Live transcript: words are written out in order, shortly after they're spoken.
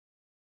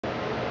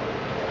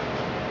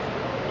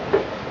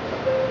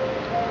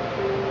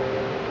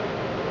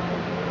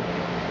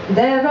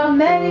There are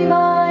many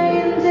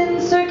minds in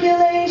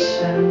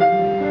circulation,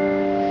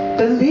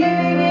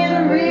 believing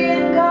in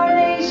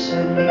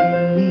reincarnation.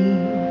 In me,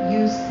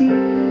 you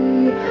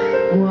see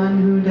one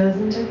who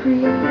doesn't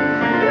agree.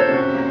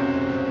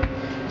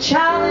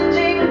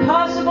 Challenging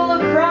possible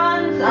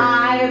affronts,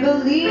 I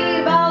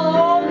believe I'll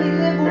only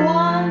live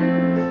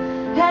once,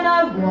 and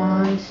I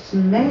want to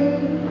make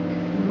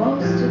the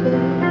most of it.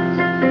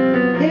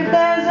 If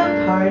there's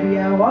a party,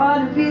 I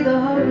want to be the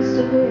host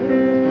of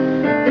it.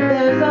 If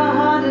there's a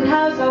haunted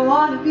house, I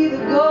want to be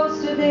the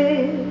ghost of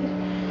it.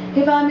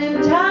 If I'm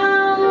in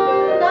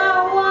town,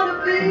 I want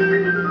to be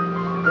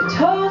the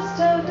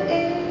toast of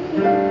it.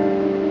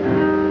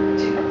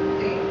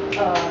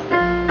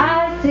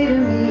 I say to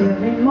me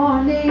every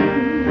morning,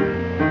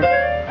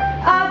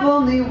 I've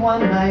only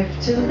one life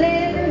to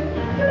live.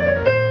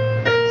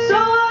 So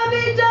I'll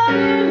be done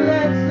and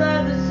let's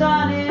let the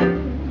sun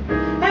in,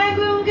 and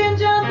gloom can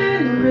jump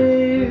in the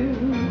rear.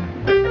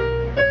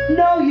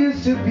 No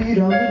use to beat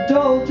on the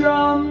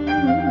doldrums,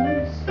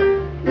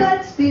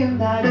 let's be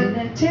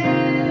imaginative.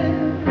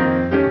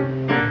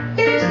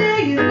 Each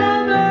day is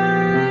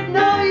numbered,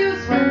 no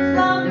use when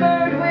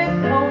slumbered,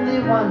 with only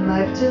one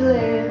life to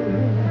live.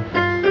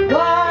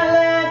 Why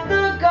let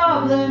the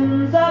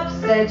goblins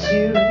upset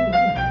you?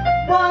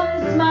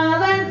 One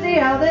smile and see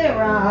how they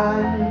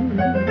run.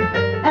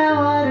 And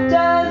what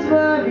does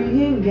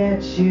worrying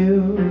get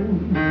you?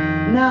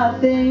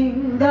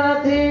 Nothing. The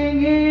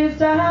thing is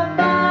to have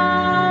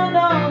fun.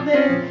 All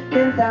this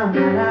can sound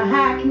kinda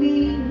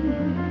hackneyed,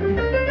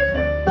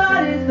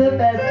 but it's the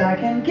best I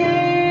can give.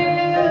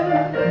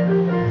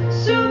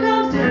 Soon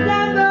comes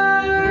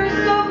December,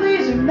 so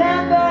please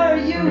remember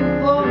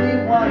you've only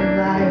one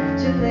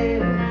life to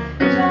live.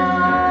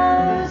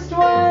 Just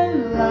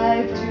one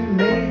life to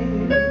live.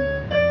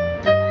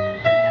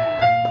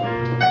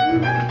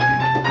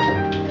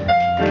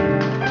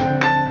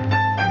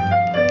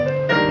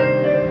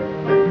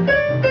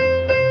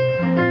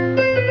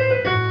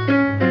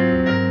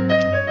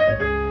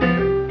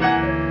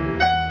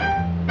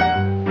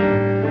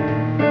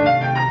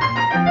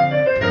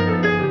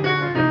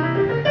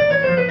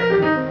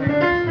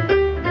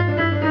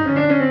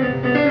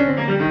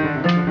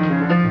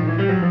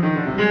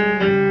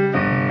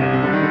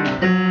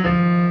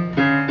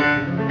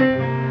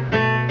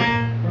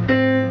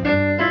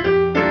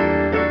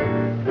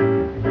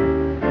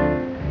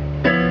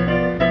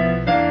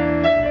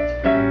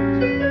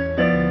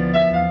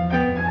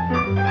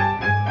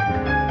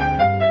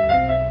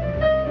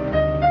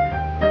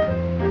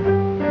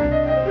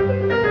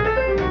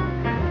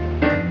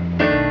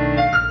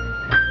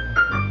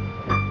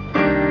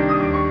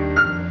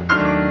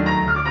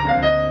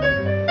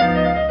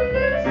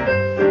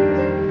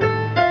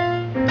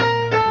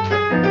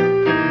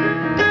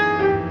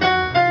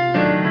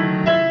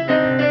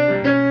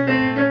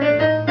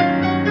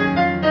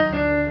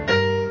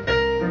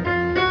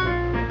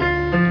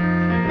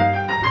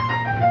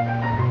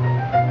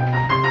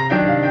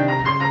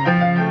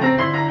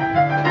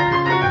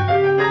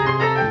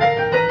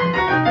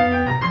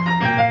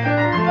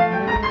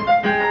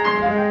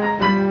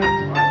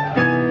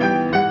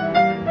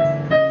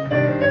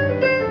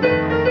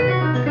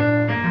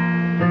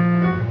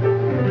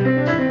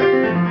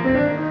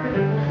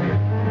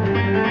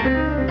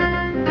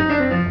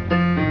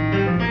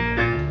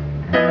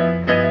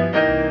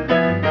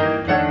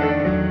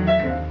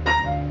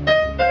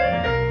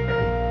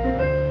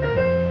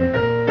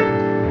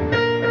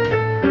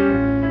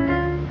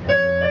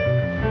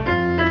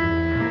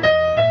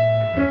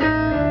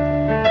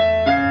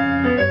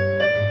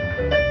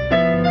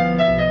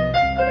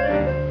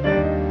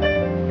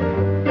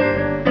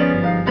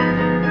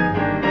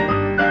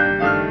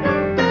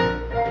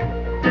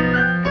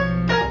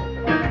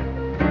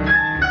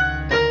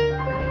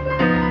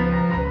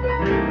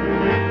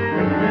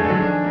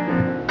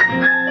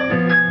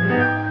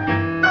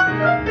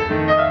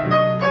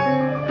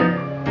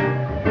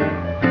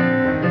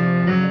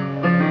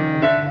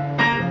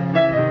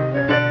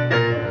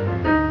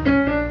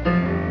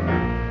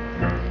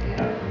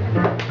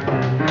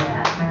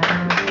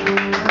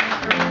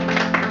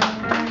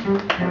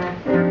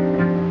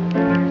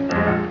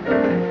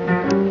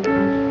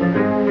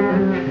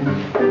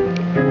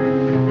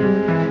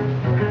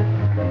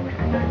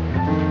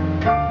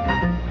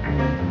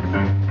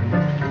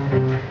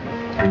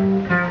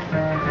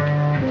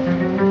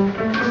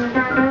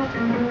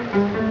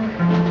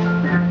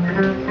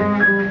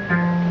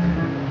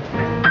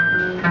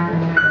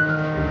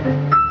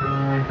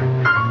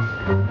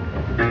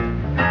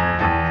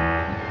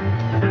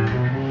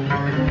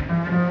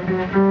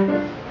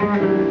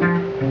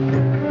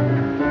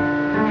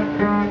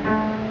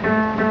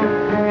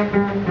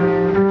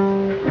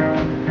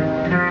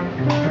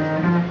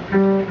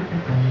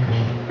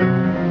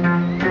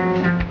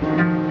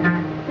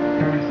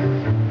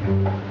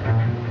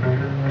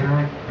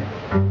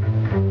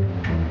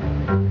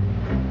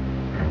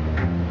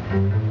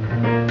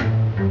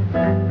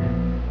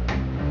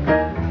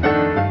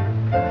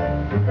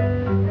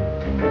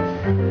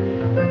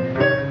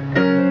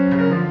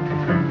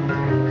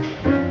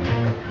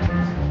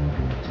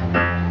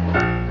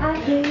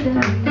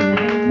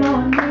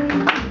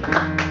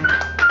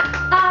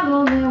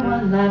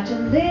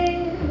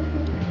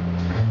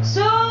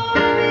 So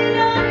meet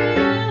up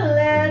here,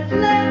 let's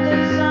let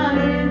the sun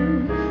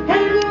in,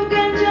 and who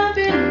can jump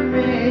in the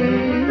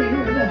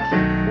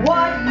rain?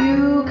 What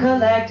you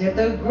collect at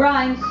the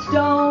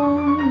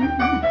grindstone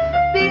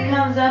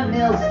becomes a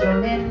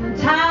millstone in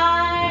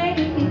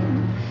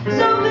time.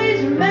 So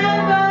please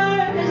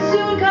remember,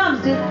 soon comes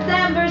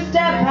December,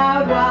 step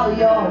out while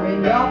you're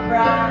in your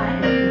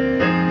prime.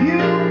 You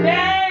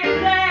may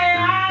say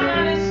I'm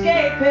an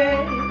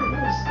escapist,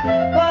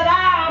 but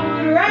I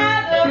would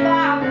rather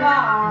by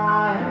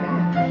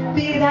far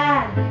be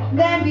that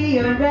than be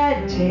a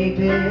red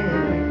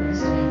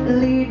tapist.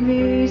 Lead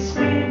me,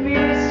 speed me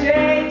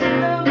straight to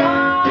the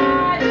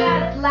bar.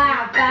 Just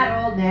laugh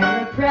at old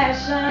man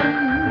repression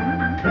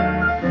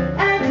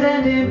and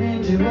send him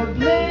into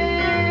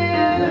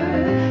oblivion.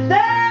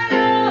 Then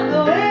you're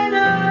the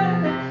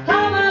winner.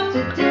 Come up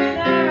to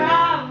dinner.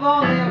 I've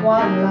only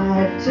one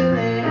life to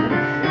live.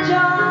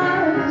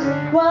 Just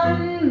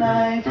one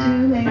life to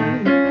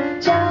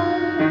live.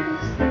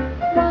 Just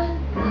one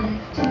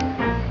life to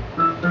live.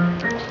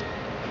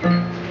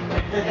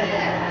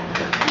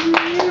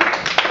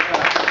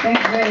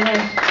 Thanks very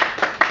much.